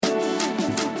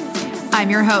I'm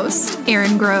your host,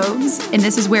 Erin Groves, and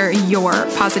this is where your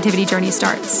positivity journey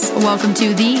starts. Welcome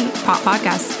to the Pop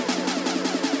Podcast.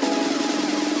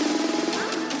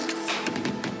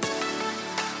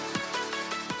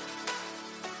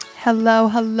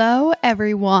 Hello,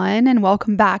 everyone, and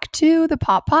welcome back to the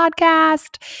Pop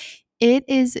Podcast. It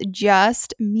is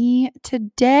just me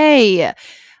today.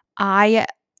 I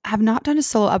have not done a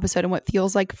solo episode in what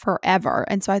feels like forever.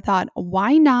 And so I thought,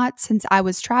 why not? Since I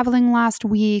was traveling last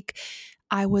week,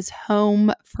 I was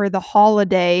home for the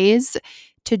holidays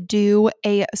to do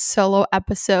a solo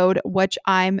episode, which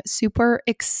I'm super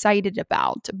excited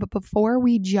about. But before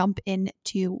we jump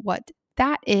into what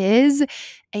that is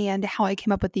and how I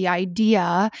came up with the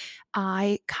idea,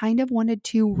 I kind of wanted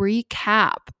to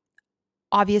recap.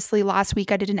 Obviously, last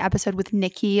week I did an episode with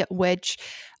Nikki, which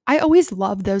I always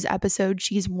love those episodes.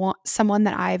 She's someone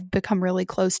that I've become really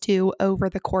close to over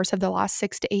the course of the last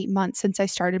 6 to 8 months since I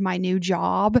started my new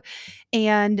job.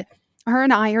 And her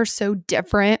and I are so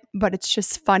different, but it's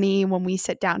just funny when we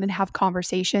sit down and have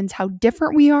conversations, how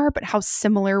different we are, but how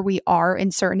similar we are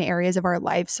in certain areas of our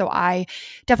life. So I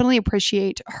definitely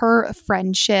appreciate her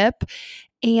friendship.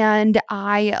 And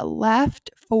I left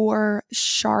for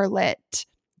Charlotte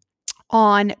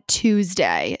on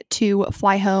Tuesday to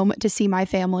fly home to see my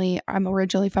family. I'm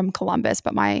originally from Columbus,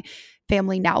 but my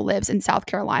family now lives in South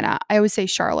Carolina. I always say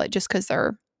Charlotte just because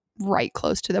they're right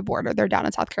close to the border. They're down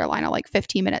in South Carolina, like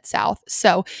 15 minutes south.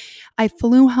 So I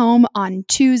flew home on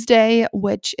Tuesday,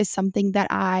 which is something that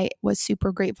I was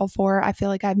super grateful for. I feel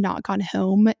like I've not gone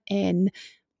home in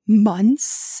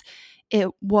months. It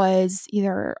was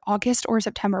either August or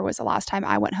September was the last time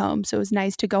I went home. So it was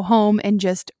nice to go home and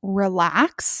just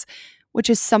relax, which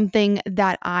is something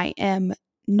that I am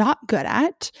not good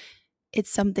at. It's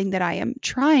something that I am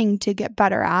trying to get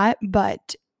better at.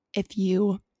 But if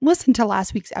you listen to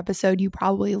last week's episode, you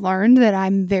probably learned that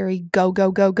I'm very go.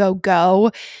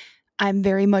 I'm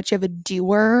very much of a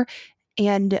doer.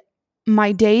 And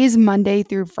my days, Monday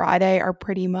through Friday, are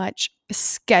pretty much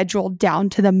scheduled down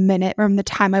to the minute from the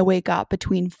time I wake up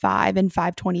between 5 and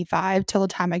 5:25 till the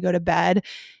time I go to bed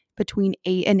between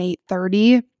 8 and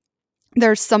 8:30.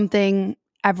 There's something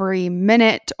every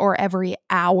minute or every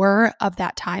hour of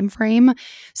that time frame.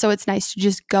 So it's nice to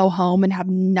just go home and have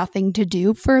nothing to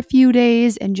do for a few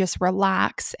days and just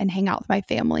relax and hang out with my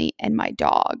family and my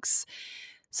dogs.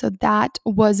 So that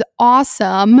was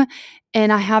awesome.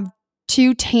 And I have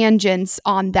two tangents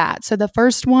on that. So the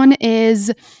first one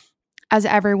is, as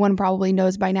everyone probably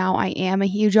knows by now, I am a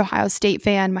huge Ohio State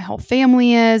fan. My whole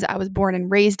family is. I was born and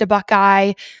raised a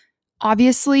Buckeye.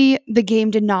 Obviously, the game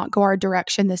did not go our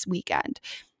direction this weekend,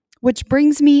 which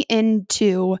brings me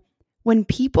into when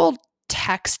people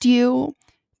text you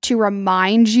to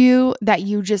remind you that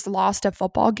you just lost a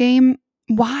football game.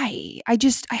 Why? I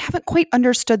haven't quite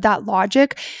understood that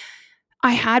logic.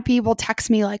 I had people text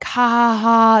me like,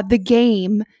 ha, the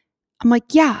game. I'm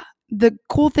like, yeah, the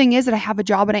cool thing is that I have a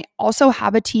job and I also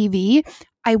have a TV.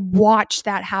 I watched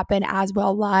that happen as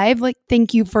well live. Like,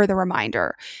 thank you for the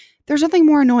reminder. There's nothing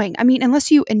more annoying. I mean,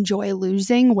 unless you enjoy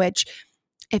losing, which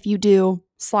if you do,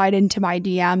 slide into my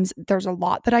DMs. There's a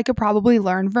lot that I could probably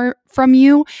learn from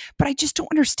you, but I just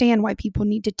don't understand why people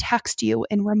need to text you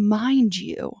and remind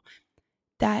you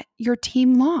that your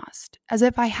team lost, as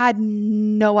if I had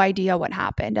no idea what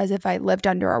happened, as if I lived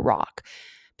under a rock,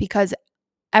 because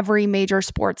every major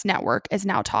sports network is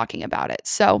now talking about it.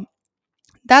 So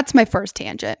that's my first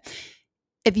tangent.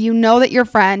 If you know that your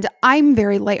friend, I'm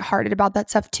very lighthearted about that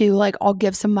stuff too. Like, I'll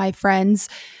give some of my friends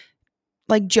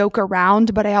like joke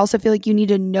around, but I also feel like you need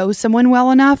to know someone well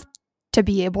enough to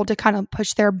be able to kind of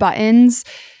push their buttons.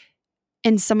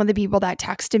 And some of the people that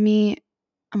texted me,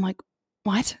 I'm like,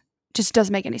 what? Just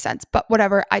doesn't make any sense. But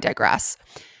whatever, I digress.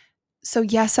 So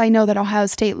yes, I know that Ohio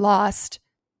State lost.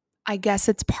 I guess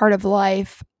it's part of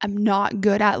life. I'm not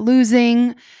good at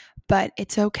losing, but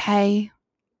it's okay.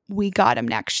 We got him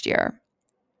next year.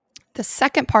 The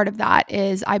second part of that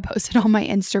is I posted on my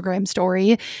Instagram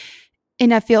story,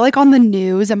 and I feel like on the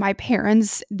news, and my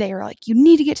parents, they are like, you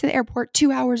need to get to the airport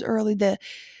 2 hours early. The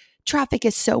traffic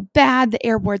is so bad. The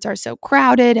airports are so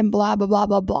crowded and blah, blah, blah,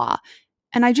 blah, blah.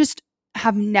 And I just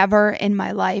have never in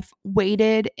my life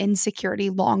waited in security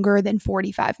longer than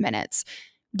 45 minutes.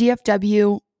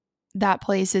 DFW, that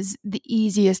place is the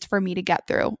easiest for me to get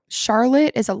through.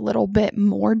 Charlotte is a little bit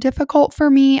more difficult for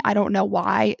me. I don't know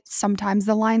why. Sometimes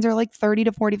the lines are like 30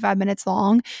 to 45 minutes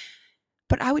long.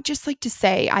 But I would just like to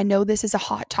say, I know this is a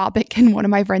hot topic, and one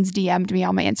of my friends DM'd me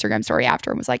on my Instagram story after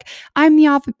and was like, I'm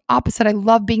the opposite. I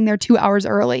love being there 2 hours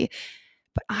early.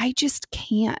 but I just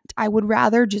can't. I would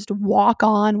rather just walk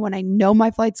on when I know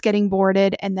my flight's getting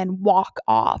boarded and then walk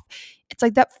off. It's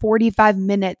like that 45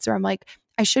 minutes where I'm like,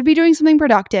 I should be doing something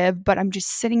productive, but I'm just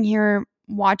sitting here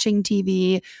watching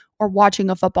TV or watching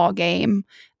a football game.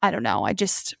 I don't know.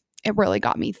 It really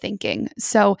got me thinking.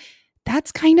 So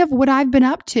that's kind of what I've been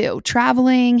up to,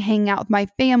 traveling, hanging out with my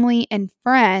family and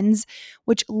friends,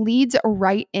 which leads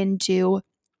right into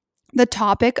the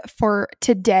topic for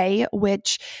today,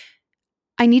 which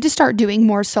I need to start doing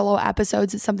more solo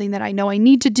episodes. It's something that I know I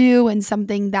need to do and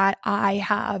something that I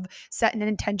have set an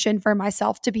intention for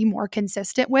myself to be more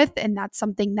consistent with. And that's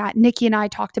something that Nikki and I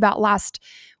talked about last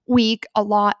week a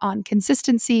lot on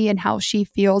consistency and how she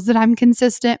feels that I'm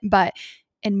consistent. But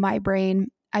in my brain,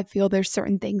 I feel there's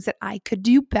certain things that I could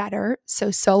do better.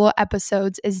 So solo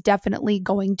episodes is definitely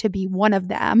going to be one of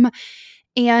them.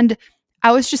 And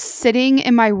I was just sitting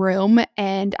in my room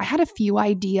and I had a few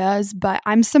ideas, but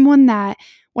I'm someone that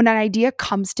when an idea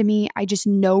comes to me, I just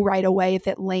know right away if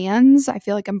it lands. I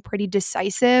feel like I'm pretty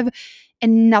decisive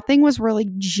and nothing was really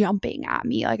jumping at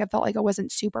me. Like I felt like I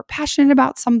wasn't super passionate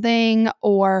about something,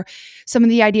 or some of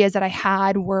the ideas that I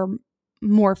had were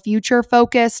more future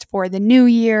focused for the new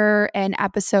year and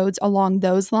episodes along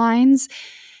those lines.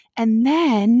 And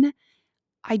then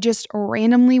I just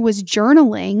randomly was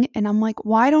journaling and I'm like,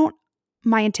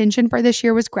 my intention for this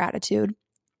year was gratitude.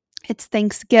 It's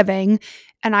Thanksgiving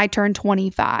and I turned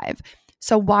 25.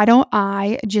 So why don't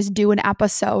I just do an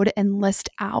episode and list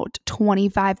out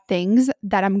 25 things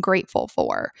that I'm grateful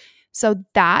for? So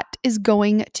that is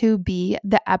going to be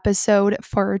the episode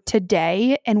for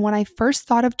today. And when I first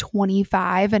thought of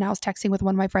 25 and I was texting with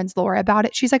one of my friends, Laura, about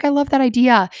it, she's like, I love that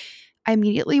idea. I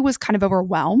immediately was kind of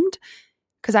overwhelmed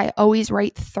because I always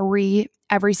write 3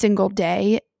 every single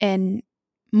day. And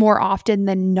more often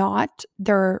than not,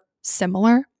 they're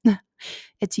similar.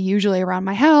 It's usually around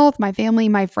my health, my family,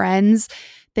 my friends,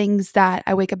 things that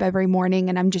I wake up every morning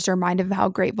and I'm just reminded of how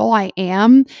grateful I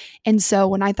am. And so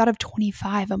when I thought of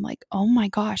 25, I'm like, oh my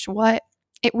gosh, what?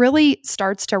 It really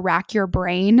starts to rack your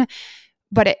brain.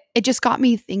 But it just got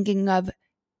me thinking of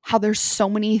how there's so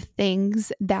many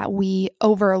things that we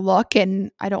overlook.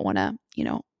 And I don't want to,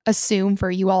 assume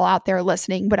for you all out there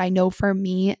listening, but I know for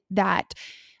me that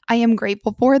I am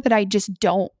grateful for that I just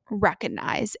don't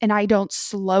recognize and I don't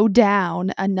slow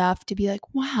down enough to be like,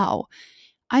 wow,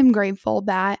 I'm grateful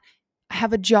that I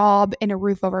have a job and a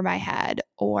roof over my head,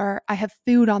 or I have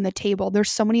food on the table.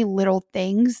 There's so many little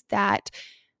things that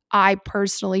I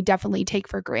personally definitely take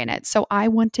for granted. So I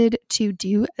wanted to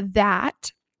do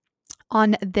that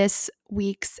on this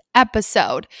week's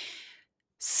episode.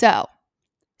 So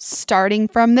starting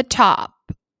from the top,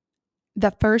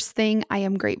 the first thing I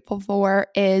am grateful for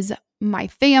is my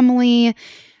family.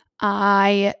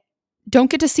 I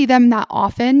don't get to see them that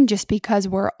often just because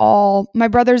my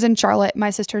brother's in Charlotte,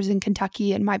 my sister's in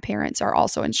Kentucky, and my parents are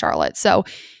also in Charlotte. So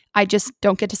I just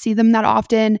don't get to see them that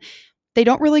often. They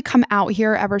don't really come out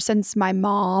here ever since my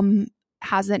mom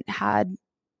hasn't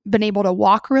been able to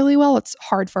walk really well. It's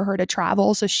hard for her to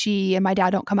travel. So she and my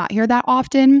dad don't come out here that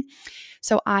often.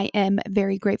 So I am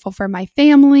very grateful for my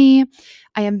family.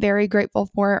 I am very grateful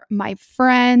for my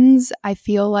friends. I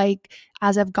feel like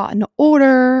as I've gotten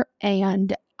older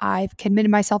and I've committed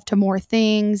myself to more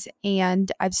things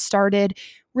and I've started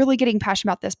really getting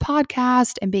passionate about this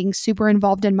podcast and being super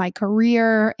involved in my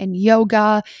career and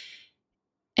yoga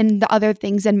and the other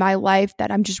things in my life,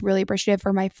 that I'm just really appreciative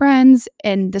for my friends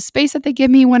and the space that they give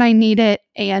me when I need it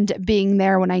and being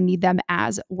there when I need them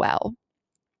as well.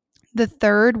 The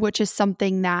third, which is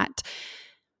something that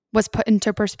was put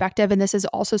into perspective, and this is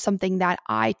also something that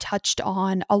I touched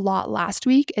on a lot last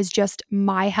week, is just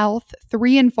my health.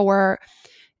 3 and 4.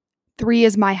 3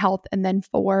 is my health, and then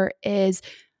 4 is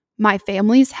my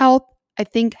family's health. I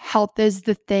think health is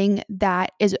the thing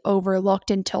that is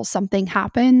overlooked until something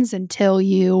happens, until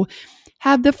you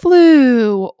have the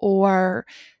flu or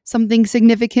something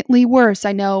significantly worse.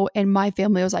 I know in my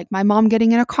family, it was like my mom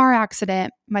getting in a car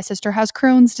accident. My sister has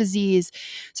Crohn's disease.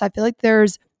 So I feel like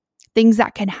there's things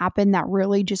that can happen that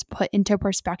really just put into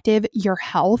perspective your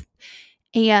health.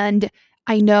 And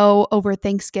I know over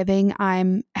Thanksgiving,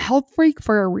 I'm a health freak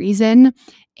for a reason.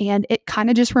 And it kind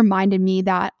of just reminded me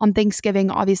that on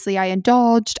Thanksgiving, obviously I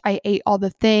indulged, I ate all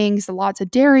the things, lots of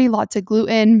dairy, lots of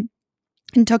gluten,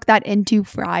 and took that into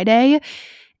Friday.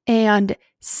 And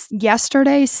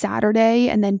yesterday, Saturday,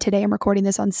 and then today I'm recording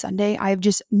this on Sunday, I've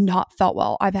just not felt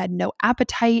well. I've had no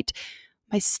appetite.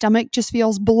 My stomach just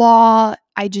feels blah.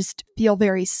 I just feel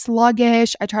very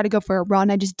sluggish. I tried to go for a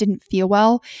run. I just didn't feel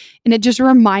well. And it just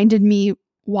reminded me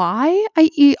why I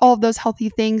eat all of those healthy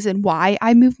things and why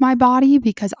I move my body,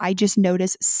 because I just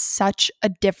notice such a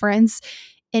difference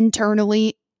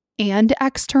internally and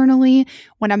externally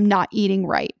when I'm not eating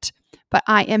right. But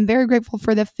I am very grateful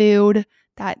for the food.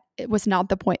 That it was not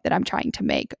the point that I'm trying to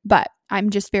make, but I'm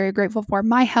just very grateful for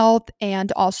my health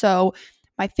and also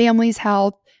my family's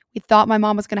health. We thought my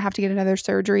mom was going to have to get another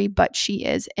surgery, but she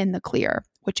is in the clear,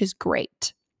 which is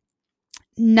great.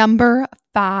 Number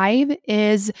 5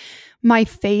 is my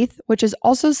faith, which is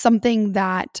also something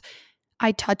that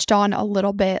I touched on a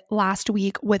little bit last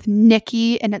week with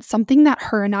Nikki, and it's something that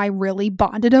her and I really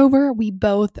bonded over. We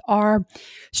both are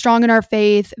strong in our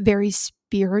faith, very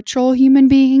spiritual human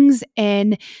beings,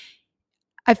 and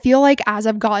I feel like as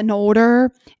I've gotten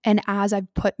older and as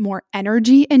I've put more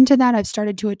energy into that, I've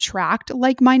started to attract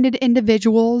like-minded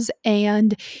individuals.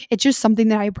 And it's just something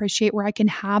that I appreciate, where I can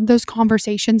have those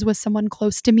conversations with someone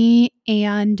close to me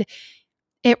and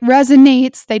it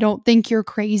resonates. They don't think you're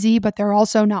crazy, but they're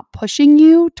also not pushing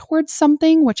you towards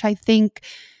something, which I think,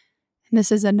 and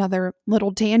this is another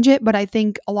little tangent, but I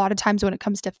think a lot of times when it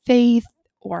comes to faith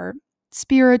or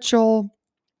spiritual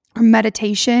or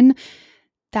meditation,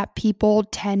 that people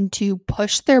tend to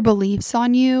push their beliefs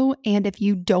on you. And if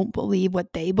you don't believe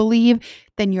what they believe,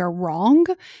 then you're wrong.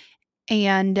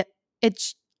 And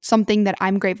it's something that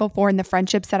I'm grateful for in the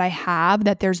friendships that I have,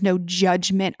 that there's no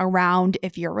judgment around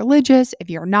if you're religious, if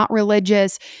you're not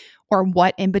religious, or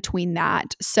what in between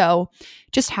that. So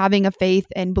just having a faith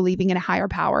and believing in a higher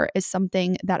power is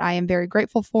something that I am very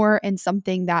grateful for, and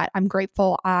something that I'm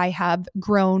grateful I have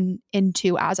grown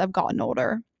into as I've gotten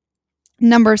older.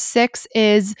 Number 6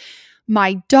 is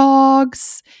my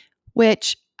dogs,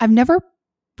 which I've never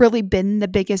really been the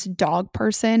biggest dog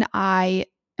person. I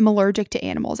am allergic to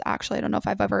animals, actually. I don't know if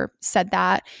I've ever said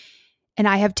that. And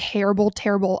I have terrible,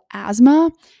 terrible asthma.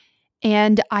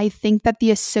 And I think that the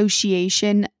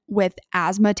association with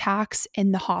asthma attacks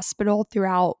in the hospital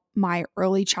throughout my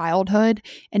early childhood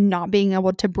and not being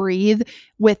able to breathe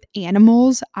with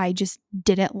animals, I just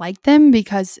didn't like them,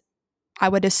 because I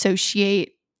would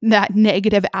associate that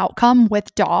negative outcome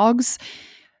with dogs.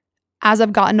 As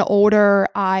I've gotten older,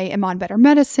 I am on better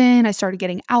medicine. I started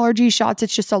getting allergy shots.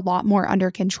 It's just a lot more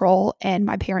under control. And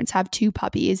my parents have 2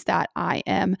 puppies that I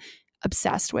am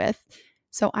obsessed with.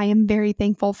 So I am very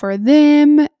thankful for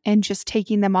them and just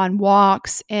taking them on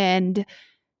walks and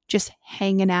just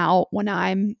hanging out when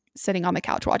I'm sitting on the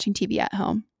couch watching TV at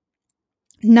home.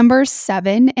 Number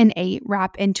 7 and 8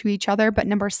 wrap into each other, but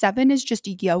number 7 is just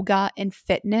yoga and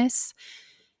fitness.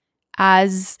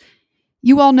 As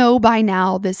you all know by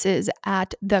now, this is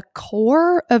at the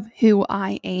core of who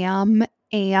I am,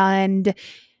 and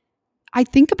I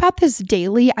think about this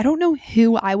daily. I don't know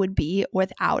who I would be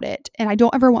without it, and I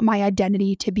don't ever want my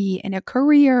identity to be in a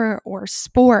career or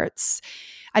sports.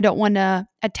 I don't want to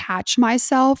attach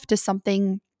myself to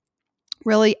something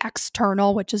really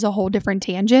external, which is a whole different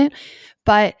tangent,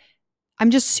 but I'm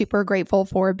just super grateful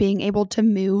for being able to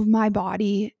move my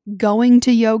body, going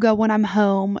to yoga when I'm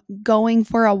home, going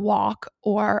for a walk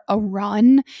or a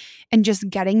run, and just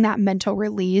getting that mental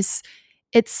release.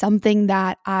 It's something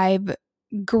that I've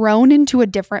grown into a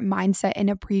different mindset and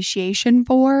appreciation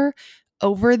for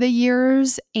over the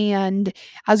years. And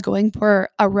I was going for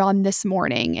a run this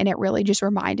morning, and it really just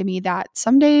reminded me that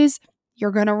some days you're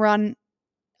going to run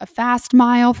a fast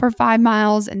mile for 5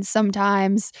 miles, and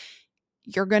sometimes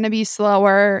you're going to be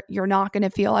slower. You're not going to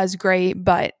feel as great,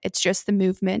 but it's just the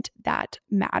movement that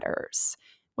matters.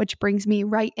 Which brings me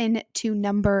right into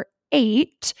number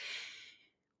 8,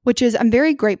 which is I'm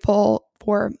very grateful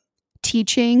for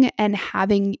teaching and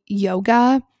having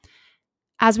yoga.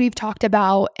 As we've talked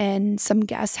about and some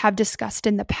guests have discussed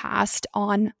in the past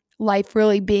on life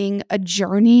really being a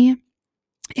journey,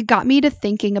 it got me to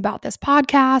thinking about this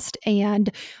podcast, and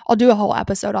I'll do a whole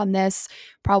episode on this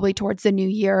probably towards the new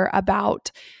year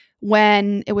about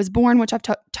when it was born, which I've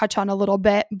touched on a little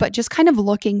bit, but just kind of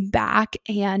looking back.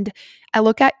 And I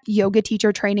look at yoga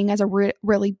teacher training as a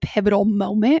really pivotal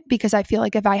moment, because I feel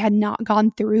like if I had not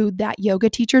gone through that yoga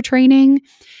teacher training,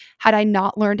 had I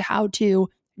not learned how to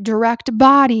direct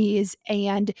bodies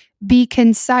and be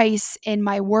concise in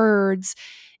my words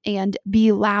and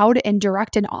be loud and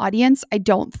direct an audience, I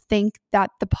don't think that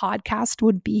the podcast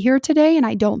would be here today. And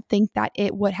I don't think that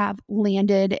it would have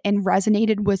landed and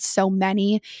resonated with so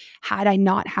many had I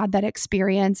not had that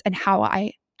experience and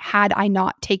had I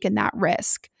not taken that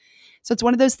risk. So it's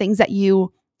one of those things that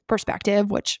perspective,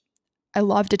 which I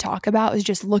love to talk about, is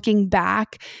just looking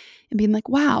back and being like,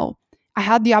 wow, I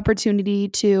had the opportunity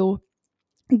to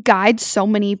guide so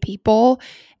many people,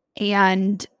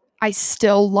 and I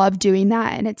still love doing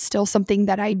that and it's still something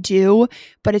that I do,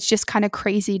 but it's just kind of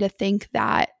crazy to think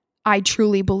that I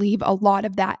truly believe a lot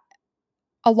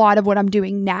of what I'm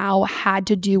doing now had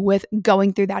to do with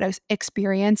going through that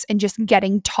experience and just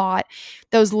getting taught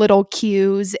those little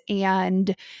cues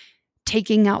and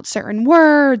taking out certain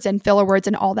words and filler words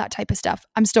and all that type of stuff.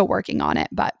 I'm still working on it,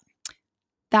 but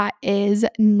that is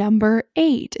number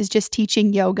 8, is just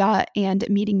teaching yoga and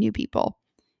meeting new people.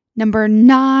 Number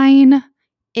 9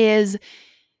 is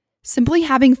simply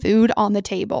having food on the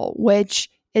table, which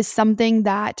is something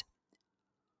that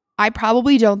I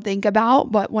probably don't think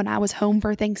about, but when I was home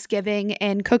for Thanksgiving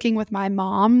and cooking with my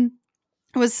mom,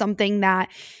 it was something that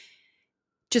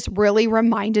just really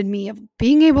reminded me of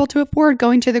being able to afford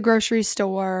going to the grocery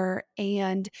store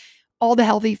and all the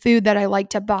healthy food that I like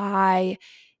to buy,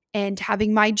 and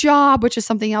having my job, which is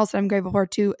something else that I'm grateful for,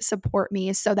 to support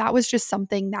me. So that was just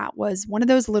something that was one of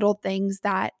those little things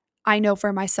that I know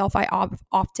for myself I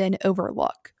often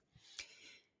overlook.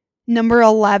 Number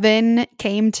 11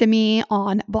 came to me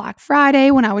on Black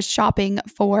Friday when I was shopping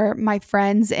for my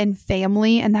friends and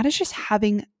family, and that is just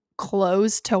having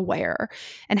clothes to wear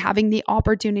and having the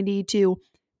opportunity to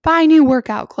buy new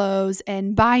workout clothes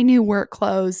and buy new work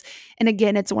clothes. And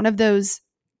again, it's one of those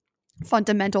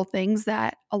fundamental things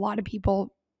that a lot of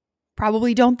people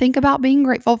probably don't think about being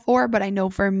grateful for, but I know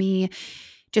for me,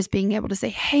 just being able to say,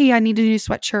 hey, I need a new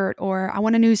sweatshirt, or I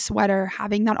want a new sweater,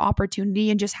 having that opportunity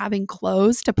and just having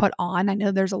clothes to put on. I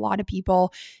know there's a lot of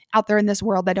people out there in this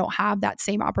world that don't have that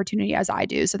same opportunity as I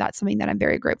do. So that's something that I'm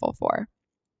very grateful for.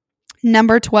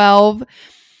 Number 12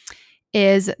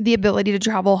 is the ability to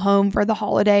travel home for the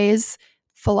holidays.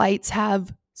 Flights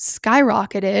have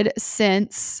skyrocketed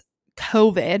since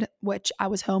COVID, which I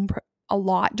was home a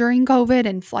lot during COVID,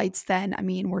 and flights then,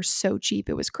 were so cheap.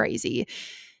 It was crazy.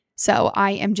 So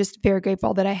I am just very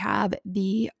grateful that I have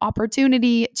the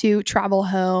opportunity to travel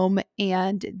home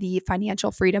and the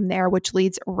financial freedom there, which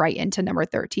leads right into number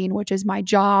 13, which is my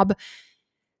job.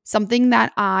 Something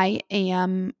that I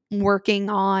am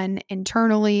working on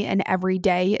internally and every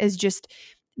day is just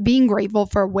being grateful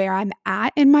for where I'm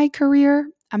at in my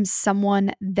career. I'm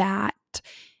someone that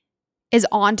is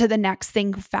on to the next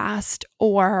thing fast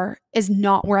or is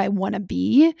not where I want to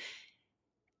be.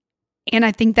 And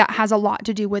I think that has a lot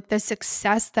to do with the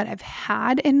success that I've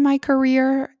had in my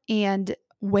career and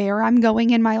where I'm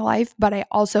going in my life. But I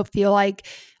also feel like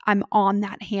I'm on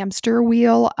that hamster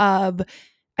wheel of,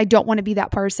 I don't want to be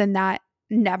that person that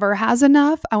never has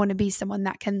enough. I want to be someone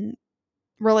that can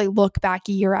really look back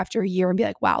year after year and be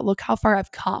like, wow, look how far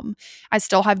I've come. I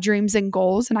still have dreams and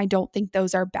goals, and I don't think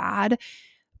those are bad.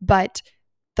 But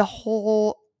the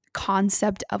whole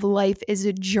concept of life is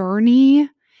a journey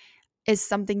is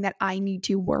something that I need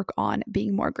to work on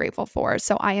being more grateful for.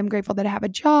 So I am grateful that I have a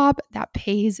job that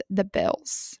pays the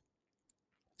bills.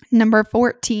 Number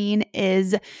 14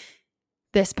 is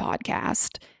this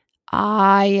podcast.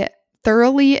 I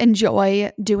thoroughly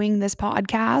enjoy doing this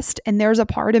podcast, and there's a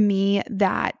part of me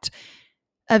that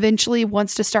eventually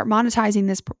wants to start monetizing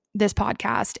this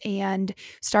podcast and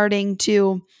starting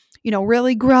to,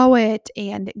 really grow it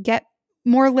and get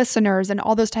more listeners and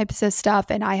all those types of stuff.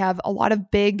 And I have a lot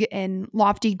of big and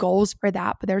lofty goals for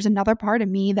that. But there's another part of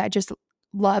me that just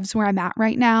loves where I'm at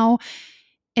right now.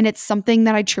 And it's something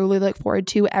that I truly look forward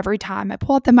to every time I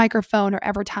pull out the microphone or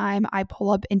every time I pull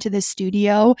up into the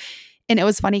studio. And it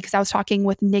was funny because I was talking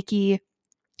with Nikki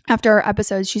after our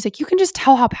episodes. She's like, you can just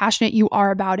tell how passionate you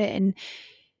are about it. And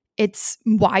it's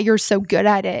why you're so good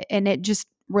at it. And it just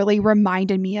really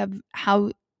reminded me of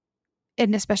how,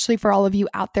 and especially for all of you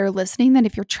out there listening, that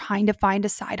if you're trying to find a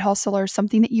side hustle or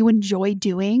something that you enjoy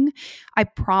doing, I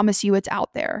promise you it's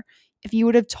out there. If you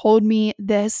would have told me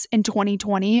this in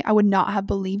 2020, I would not have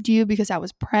believed you, because I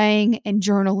was praying and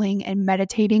journaling and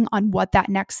meditating on what that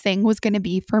next thing was going to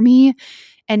be for me.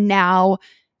 And now,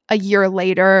 a year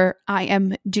later, I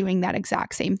am doing that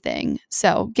exact same thing.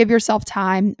 So give yourself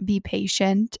time, be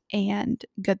patient, and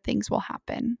good things will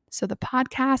happen. So the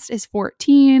podcast is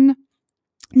 14.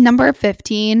 Number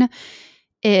 15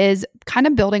 is kind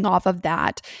of building off of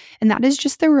that. And that is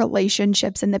just the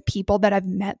relationships and the people that I've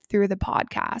met through the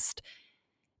podcast.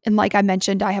 And like I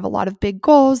mentioned, I have a lot of big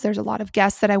goals. There's a lot of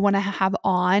guests that I want to have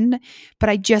on, but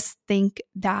I just think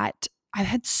that I've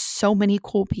had so many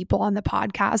cool people on the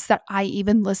podcast that I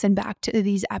even listen back to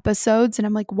these episodes and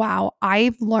I'm like, wow,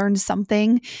 I've learned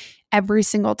something every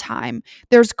single time.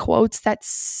 There's quotes that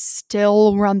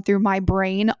still run through my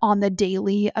brain on the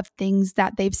daily of things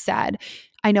that they've said.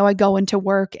 I know I go into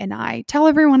work and I tell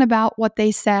everyone about what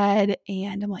they said.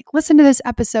 And I'm like, listen to this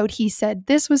episode. He said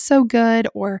this was so good,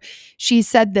 or she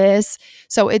said this.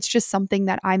 So it's just something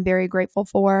that I'm very grateful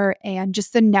for. And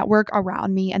just the network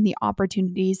around me and the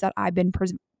opportunities that I've been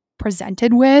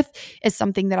presented with is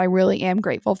something that I really am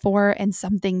grateful for, and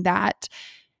something that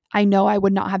I know I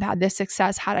would not have had this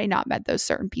success had I not met those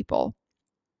certain people.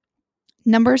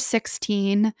 Number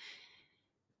 16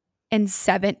 and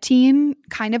 17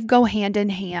 kind of go hand in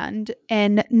hand.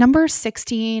 And number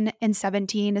 16 and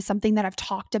 17 is something that I've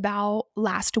talked about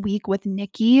last week with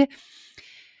Nikki.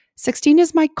 16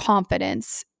 is my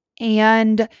confidence.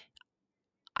 And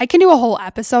I can do a whole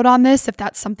episode on this if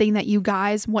that's something that you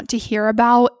guys want to hear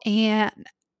about. And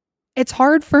it's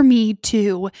hard for me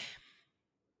to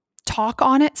talk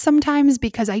on it sometimes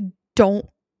because I don't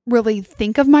really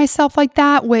think of myself like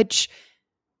that, which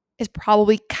is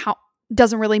probably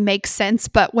doesn't really make sense.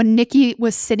 But when Nikki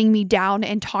was sitting me down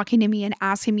and talking to me and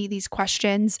asking me these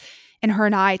questions, and her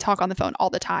and I talk on the phone all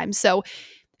the time, so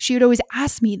she would always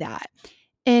ask me that.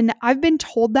 And I've been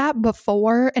told that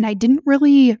before, and I didn't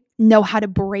really know how to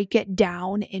break it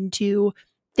down into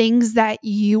things that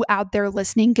you out there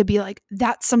listening could be like,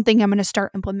 that's something I'm going to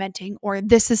start implementing, or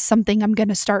this is something I'm going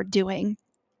to start doing.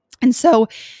 And so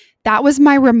that was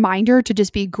my reminder to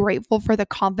just be grateful for the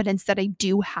confidence that I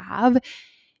do have.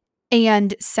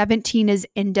 And 17 is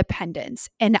independence.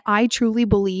 And I truly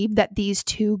believe that these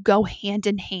two go hand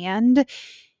in hand.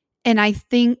 And I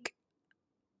think,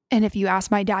 and if you ask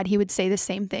my dad, he would say the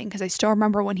same thing, because I still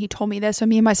remember when he told me this. So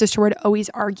me and my sister would always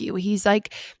argue. He's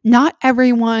like, not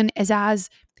everyone is as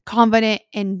confident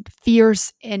and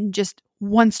fierce and just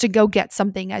wants to go get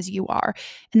something as you are.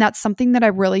 And that's something that I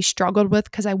really struggled with,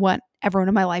 because I want everyone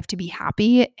in my life to be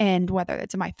happy. And whether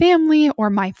it's my family or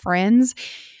my friends,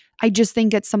 I just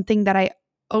think it's something that I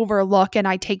overlook and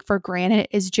I take for granted,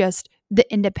 is just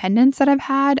the independence that I've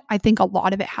had. I think a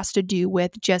lot of it has to do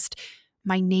with just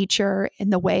my nature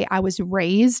and the way I was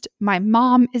raised. My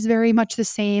mom is very much the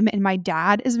same, and my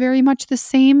dad is very much the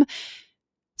same.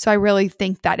 So I really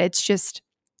think that it's just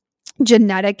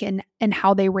genetic and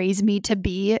how they raise me to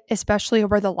be, especially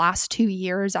over the last 2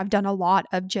 years. I've done a lot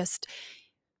of just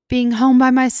being home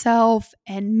by myself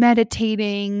and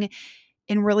meditating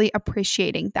and really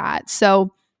appreciating that.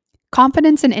 So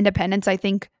confidence and independence, I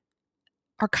think,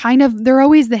 are kind of, they're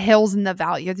always the hills and the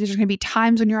valley. There's going to be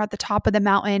times when you're at the top of the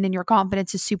mountain and your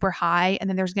confidence is super high. And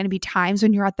then there's going to be times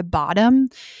when you're at the bottom.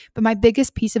 But my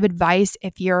biggest piece of advice,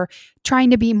 if you're trying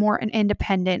to be more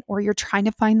independent or you're trying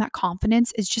to find that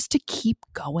confidence, is just to keep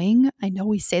going. I know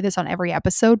we say this on every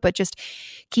episode, but just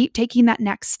keep taking that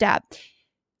next step.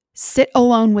 Sit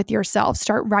alone with yourself.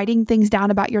 Start writing things down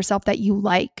about yourself that you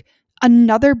like.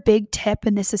 Another big tip,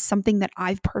 and this is something that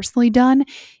I've personally done,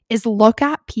 is look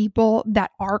at people that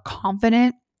are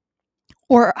confident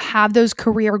or have those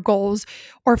career goals,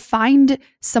 or find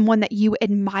someone that you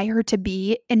admire to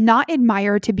be, and not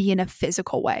admire to be in a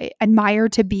physical way, admire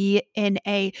to be in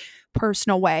a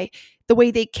personal way. The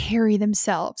way they carry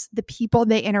themselves, the people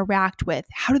they interact with,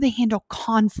 how do they handle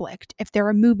conflict? If they're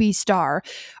a movie star,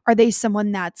 are they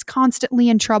someone that's constantly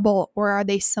in trouble, or are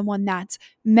they someone that's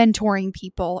mentoring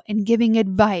people and giving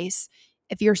advice?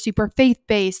 If you're super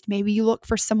faith-based, maybe you look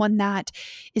for someone that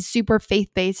is super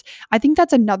faith-based. I think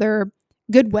that's another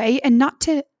good way, and not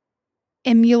to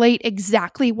emulate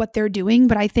exactly what they're doing,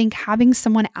 but I think having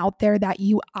someone out there that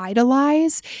you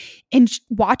idolize and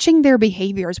watching their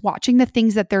behaviors, watching the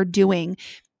things that they're doing,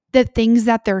 the things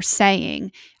that they're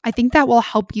saying, I think that will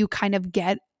help you kind of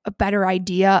get a better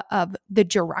idea of the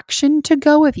direction to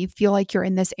go. If you feel like you're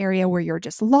in this area where you're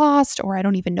just lost, or I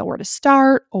don't even know where to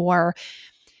start, or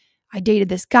I dated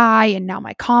this guy and now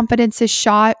my confidence is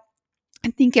shot. I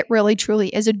think it really truly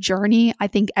is a journey. I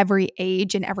think every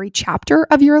age and every chapter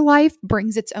of your life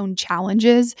brings its own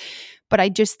challenges. But I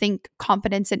just think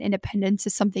confidence and independence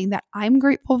is something that I'm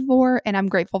grateful for. And I'm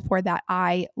grateful for that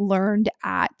I learned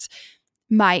at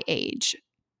my age.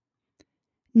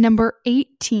 Number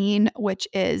 18, which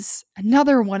is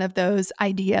another one of those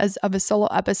ideas of a solo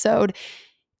episode,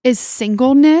 is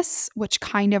singleness, which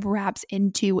kind of wraps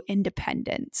into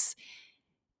independence.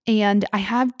 And I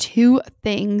have 2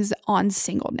 things on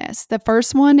singleness. The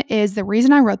first one is, the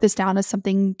reason I wrote this down as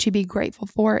something to be grateful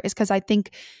for is because I think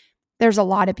there's a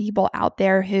lot of people out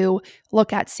there who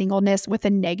look at singleness with a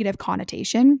negative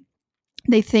connotation.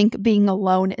 They think being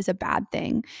alone is a bad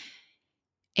thing.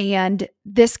 And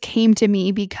this came to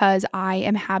me because I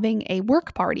am having a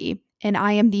work party, and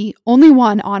I am the only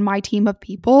one on my team of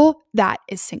people that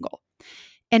is single.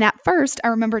 And at first, I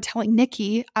remember telling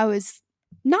Nikki, I was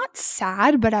not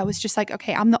sad, but I was just like,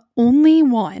 okay, I'm the only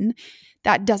one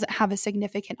that doesn't have a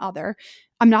significant other.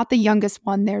 I'm not the youngest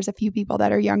one. There's a few people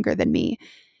that are younger than me.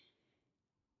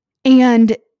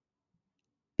 And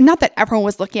not that everyone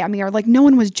was looking at me or like no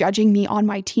one was judging me on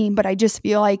my team, but I just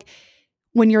feel like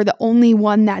when you're the only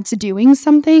one that's doing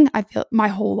something, I feel my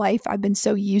whole life I've been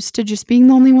so used to just being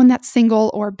the only one that's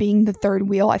single or being the third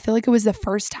wheel. I feel like it was the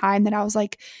first time that I was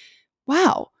like,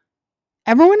 wow,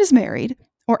 everyone is married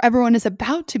or everyone is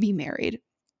about to be married.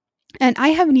 And I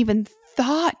haven't even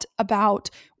thought about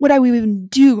what I would even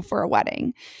do for a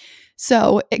wedding.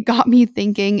 So it got me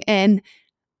thinking, and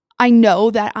I know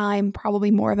that I'm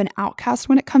probably more of an outcast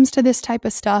when it comes to this type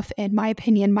of stuff, and my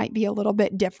opinion might be a little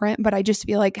bit different, but I just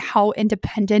feel like how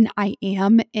independent I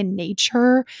am in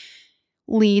nature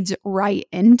leads right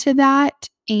into that.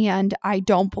 And I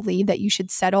don't believe that you should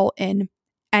settle in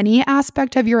any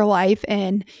aspect of your life.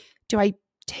 And do I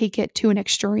take it to an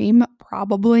extreme?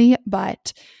 Probably,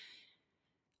 but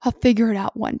I'll figure it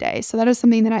out one day. So that is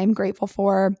something that I am grateful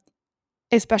for,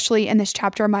 especially in this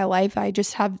chapter of my life. I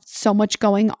just have so much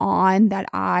going on that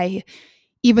I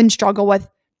even struggle with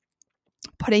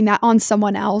putting that on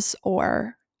someone else,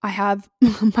 or I have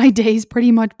my days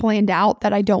pretty much planned out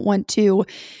that I don't want to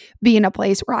be in a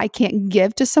place where I can't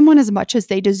give to someone as much as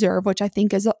they deserve, which I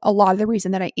think is a lot of the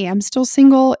reason that I am still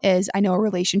single. Is I know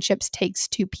relationships takes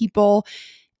two people,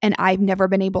 and I've never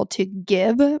been able to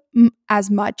give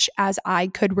as much as I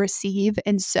could receive.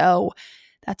 And so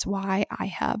that's why I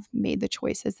have made the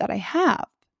choices that I have.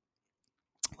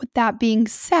 With that being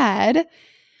said,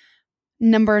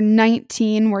 number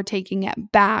 19, we're taking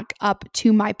it back up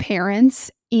to my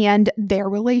parents and their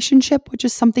relationship, which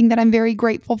is something that I'm very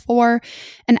grateful for.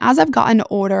 And as I've gotten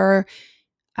older,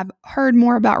 I've heard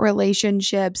more about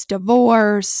relationships,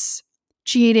 divorce,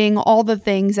 cheating, all the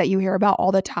things that you hear about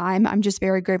all the time. I'm just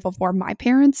very grateful for my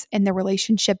parents and the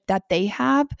relationship that they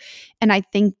have. And I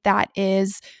think that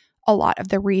is a lot of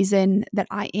the reason that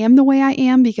I am the way I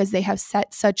am, because they have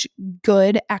set such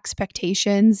good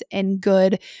expectations and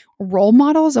good role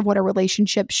models of what a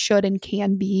relationship should and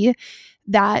can be,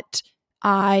 that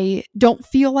I don't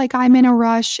feel like I'm in a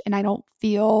rush, and I don't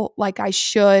feel like I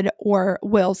should or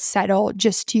will settle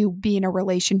just to be in a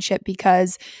relationship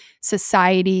because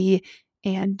society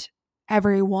and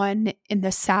everyone in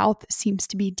the South seems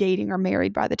to be dating or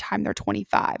married by the time they're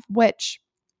 25, which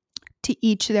to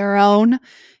each their own.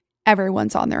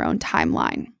 Everyone's on their own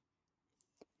timeline.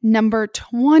 Number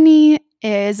 20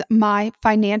 is my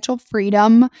financial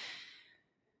freedom,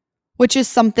 which is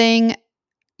something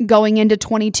going into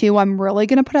 22 I'm really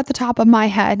going to put at the top of my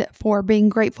head for being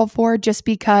grateful for, just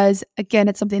because, again,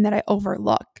 it's something that I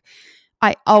overlook.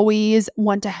 I always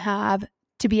want to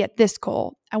be at this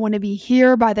goal. I want to be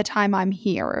here by the time I'm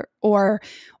here, or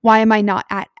why am I not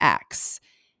at X?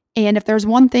 And if there's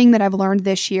one thing that I've learned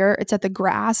this year, it's that the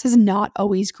grass is not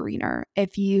always greener.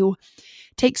 If you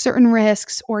take certain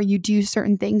risks or you do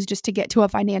certain things just to get to a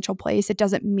financial place, it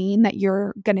doesn't mean that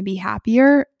you're going to be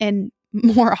happier. And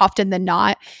more often than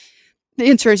not, the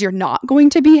answer is you're not going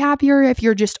to be happier if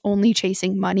you're just only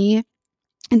chasing money.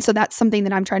 And so that's something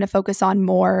that I'm trying to focus on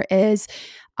more. Is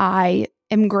I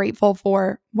am grateful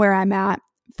for where I'm at,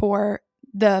 for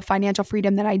the financial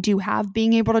freedom that I do have,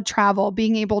 being able to travel,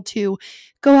 being able to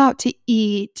go out to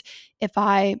eat. If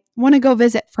I want to go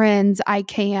visit friends, I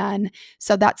can.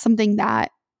 So that's something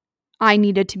that I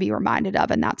needed to be reminded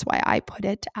of. And that's why I put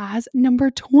it as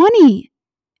number 20.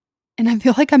 And I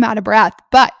feel like I'm out of breath,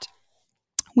 but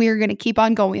we're going to keep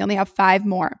on going. We only have 5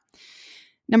 more.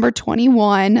 Number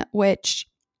 21, which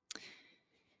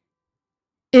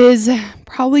is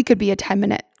probably could be a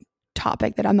 10-minute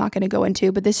topic that I'm not going to go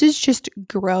into, but this is just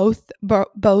growth,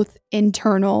 both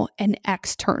internal and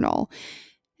external.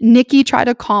 Nikki tried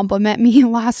to compliment me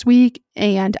last week,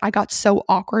 and I got so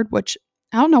awkward, which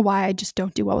I don't know why, I just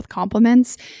don't do well with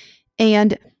compliments.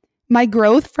 And my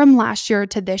growth from last year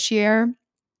to this year,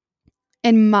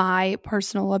 in my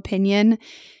personal opinion,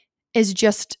 is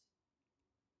just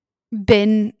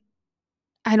been,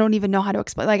 I don't even know how to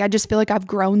explain. Like, I just feel like I've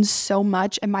grown so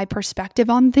much, and my perspective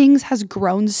on things has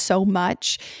grown so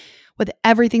much with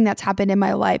everything that's happened in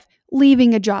my life.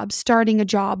 Leaving a job, starting a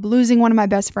job, losing one of my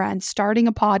best friends, starting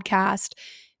a podcast,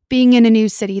 being in a new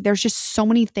city. There's just so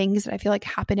many things that I feel like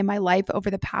happened in my life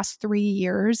over the past 3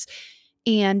 years.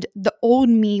 And the old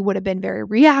me would have been very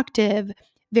reactive,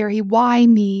 very why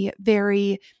me,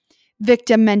 very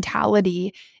victim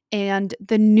mentality. And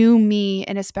the new me,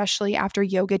 and especially after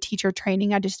yoga teacher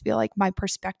training, I just feel like my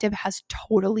perspective has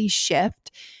totally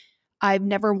shifted. I've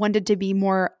never wanted to be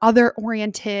more other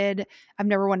oriented. I've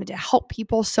never wanted to help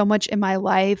people so much in my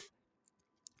life.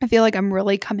 I feel like I'm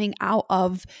really coming out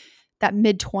of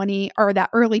mid-20 or that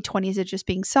early 20s is just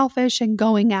being selfish and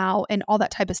going out and all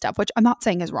that type of stuff, which I'm not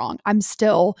saying is wrong. I'm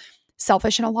still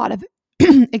selfish in a lot of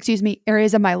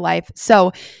areas of my life.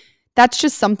 So that's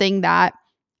just something that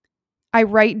I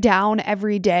write down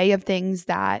every day of things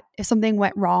that if something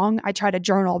went wrong, I try to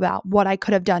journal about what I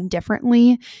could have done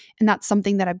differently. And that's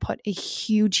something that I put a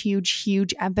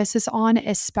huge emphasis on,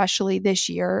 especially this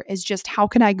year, is just how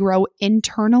can I grow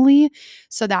internally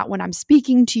so that when I'm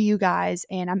speaking to you guys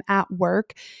and I'm at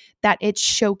work, that it's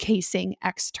showcasing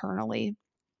externally.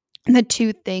 And the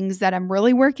two things that I'm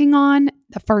really working on,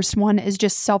 the first one is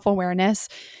just self-awareness,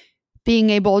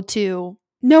 being able to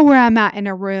know where I'm at in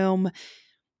a room.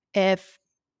 If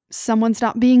someone's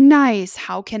not being nice,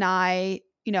 how can I,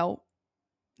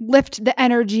 lift the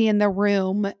energy in the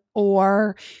room?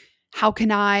 Or how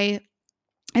can I,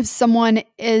 if someone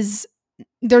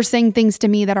they're saying things to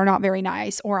me that are not very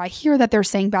nice, or I hear that they're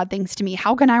saying bad things to me,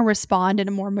 how can I respond in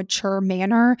a more mature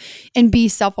manner and be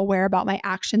self-aware about my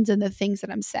actions and the things that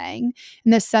I'm saying?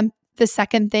 And the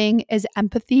second thing is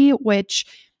empathy, which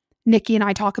Nikki and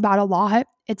I talk about a lot.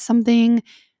 It's something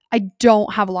I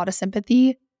don't have a lot of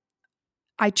sympathy.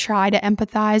 I try to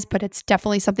empathize, but it's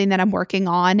definitely something that I'm working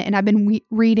on. And I've been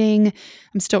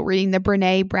I'm still reading the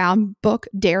Brené Brown book,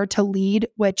 Dare to Lead,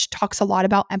 which talks a lot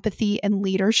about empathy and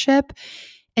leadership.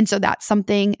 And so that's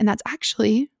something, and that's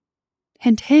actually,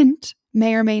 hint, hint,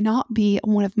 may or may not be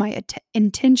one of my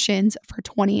intentions for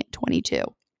 2022.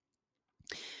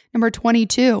 Number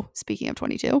 22, speaking of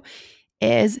 22,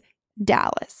 is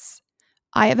Dallas.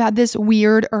 I have had this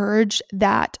weird urge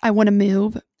that I want to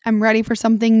move. I'm ready for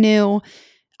something new.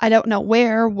 I don't know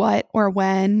where, what, or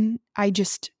when. I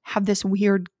just have this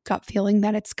weird gut feeling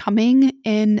that it's coming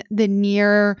in the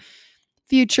near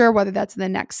future, whether that's in the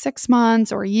next 6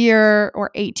 months or a year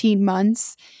or 18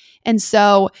 months. And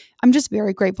so I'm just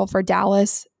very grateful for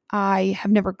Dallas. I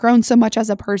have never grown so much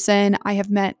as a person. I have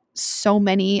met so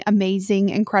many amazing,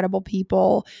 incredible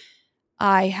people.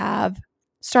 I have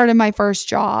started my first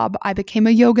job. I became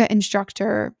a yoga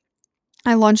instructor.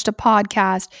 I launched a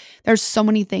podcast. There's so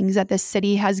many things that this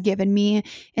city has given me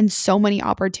and so many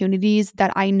opportunities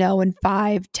that I know in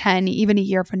 5, 10, even a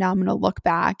year from now, I'm going to look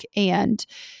back and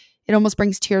it almost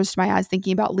brings tears to my eyes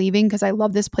thinking about leaving because I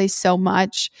love this place so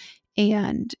much.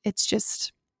 And it's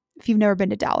just, if you've never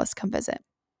been to Dallas, come visit.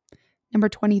 Number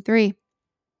 23.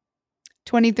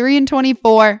 23 and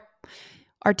 24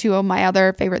 are two of my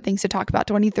other favorite things to talk about.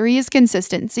 23 is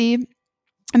consistency.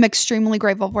 I'm extremely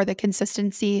grateful for the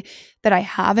consistency that I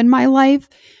have in my life.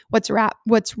 Which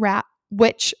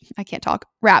I can't talk,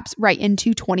 wraps right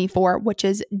into 24, which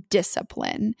is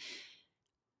discipline.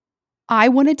 I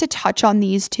wanted to touch on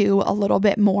these two a little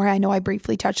bit more. I know I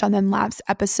briefly touched on them last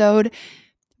episode,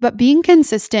 but being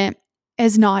consistent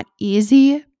is not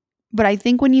easy. But I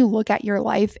think when you look at your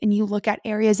life and you look at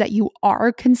areas that you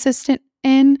are consistent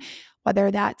in, whether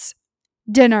that's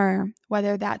dinner,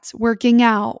 whether that's working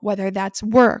out, whether that's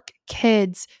work,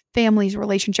 kids, families,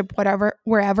 relationship,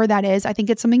 wherever that is, I think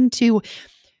it's something to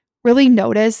really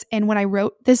notice. And when I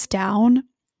wrote this down,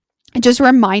 it just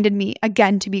reminded me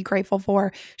again to be grateful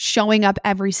for showing up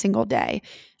every single day.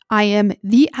 I am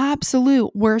the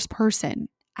absolute worst person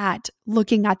at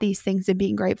looking at these things and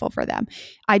being grateful for them.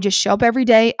 I just show up every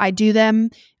day. I do them.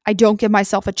 I don't give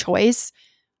myself a choice,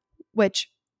 which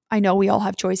I know we all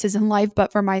have choices in life,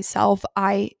 but for myself,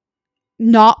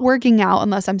 not working out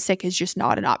unless I'm sick is just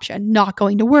not an option. Not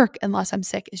going to work unless I'm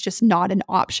sick is just not an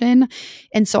option.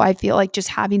 And so I feel like just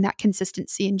having that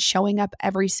consistency and showing up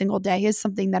every single day is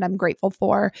something that I'm grateful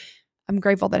for. I'm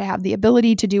grateful that I have the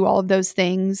ability to do all of those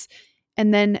things.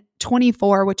 And then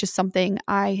 24, which is something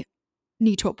I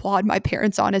need to applaud my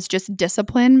parents on, is just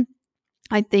discipline.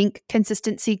 I think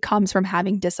consistency comes from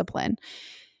having discipline,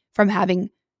 from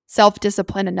having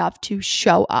self-discipline enough to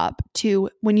show up, to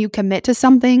when you commit to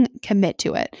something, commit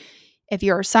to it. If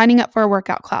you're signing up for a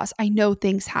workout class, I know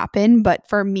things happen, but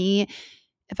for me,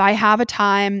 if I have a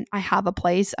time, I have a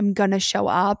place, I'm going to show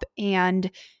up.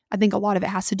 And I think a lot of it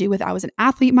has to do with I was an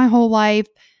athlete my whole life.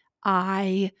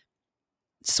 I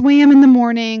swam in the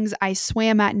mornings, I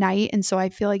swam at night. And so I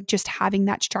feel like just having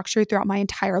that structure throughout my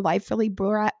entire life really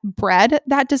bred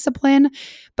that discipline.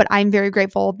 But I'm very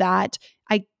grateful that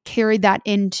I carried that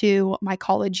into my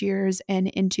college years and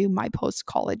into my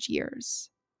post-college years.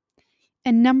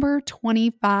 And number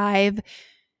 25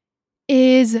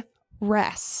 is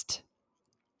rest.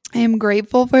 I am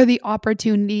grateful for the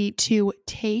opportunity to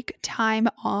take time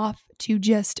off to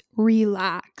just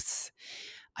relax.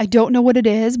 I don't know what it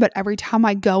is, but every time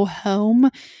I go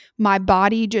home, my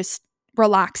body just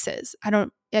relaxes. I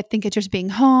think it's just being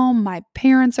home. My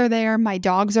parents are there. My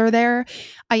dogs are there.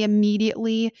 I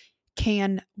immediately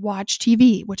can watch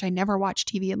TV, which I never watch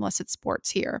TV unless it's sports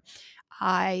here.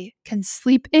 I can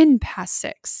sleep in past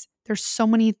 6. There's so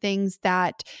many things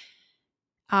that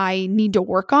I need to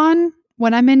work on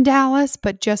when I'm in Dallas,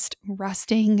 but just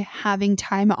resting, having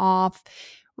time off,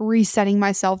 resetting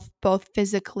myself both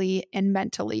physically and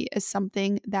mentally is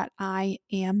something that I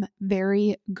am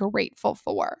very grateful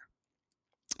for.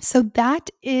 So that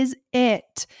is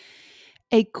it.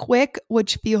 A quick,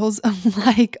 which feels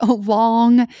like a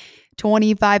long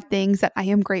 25 things that I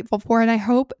am grateful for. And I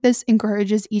hope this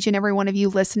encourages each and every one of you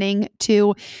listening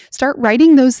to start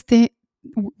writing those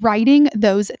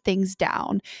things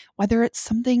down, whether it's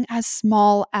something as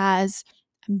small as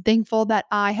I'm thankful that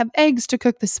I have eggs to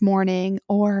cook this morning,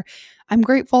 or I'm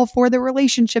grateful for the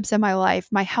relationships in my life,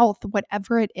 my health,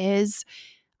 whatever it is.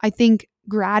 I think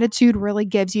gratitude really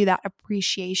gives you that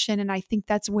appreciation. And I think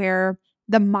that's where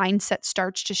the mindset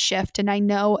starts to shift. And I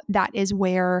know that is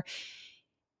where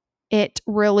it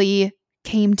really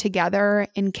came together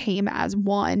and came as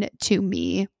one to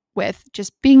me, with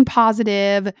just being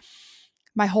positive.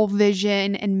 My whole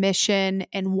vision and mission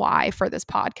and why for this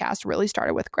podcast really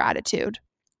started with gratitude.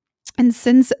 And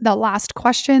since the last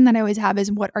question that I always have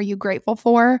is, what are you grateful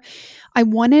for? I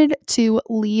wanted to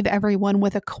leave everyone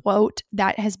with a quote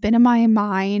that has been in my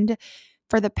mind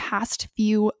for the past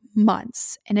few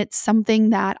months. And it's something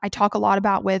that I talk a lot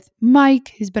about with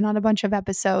Mike, who's been on a bunch of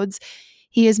episodes.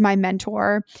 He is my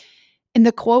mentor. And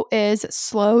the quote is,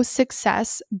 slow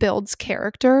success builds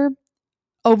character.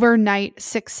 Overnight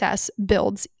success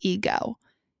builds ego.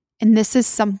 And this is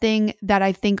something that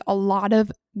I think a lot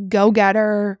of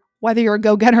go-getter, whether you're a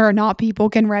go-getter or not, people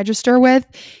can register with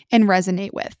and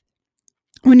resonate with.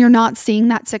 When you're not seeing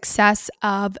that success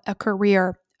of a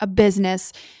career, a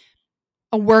business,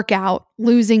 a workout,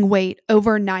 losing weight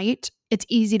overnight, it's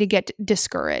easy to get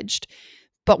discouraged.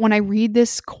 But when I read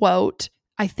this quote,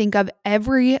 I think of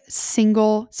every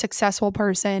single successful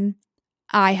person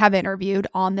I have interviewed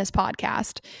on this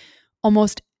podcast.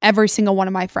 Almost every single one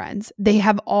of my friends, they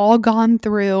have all gone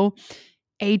through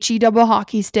HE double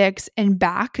hockey sticks and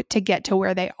back to get to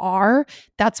where they are.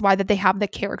 That's why that they have the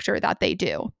character that they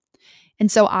do.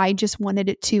 And so I just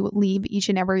wanted to leave each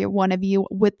and every one of you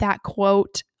with that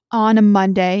quote on a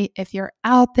Monday. If you're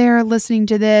out there listening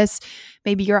to this,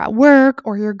 maybe you're at work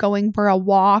or you're going for a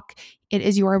walk, it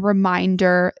is your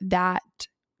reminder that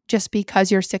just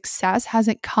because your success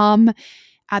hasn't come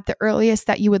at the earliest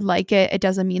that you would like it, it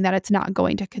doesn't mean that it's not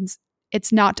going to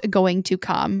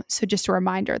come. So just a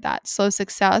reminder that slow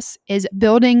success is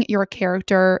building your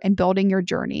character and building your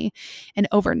journey, and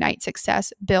overnight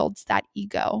success builds that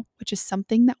ego, which is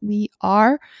something that we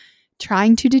are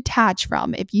trying to detach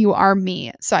from if you are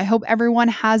me. So I hope everyone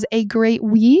has a great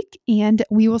week, and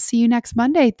we will see you next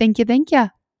Monday. Thank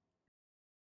you.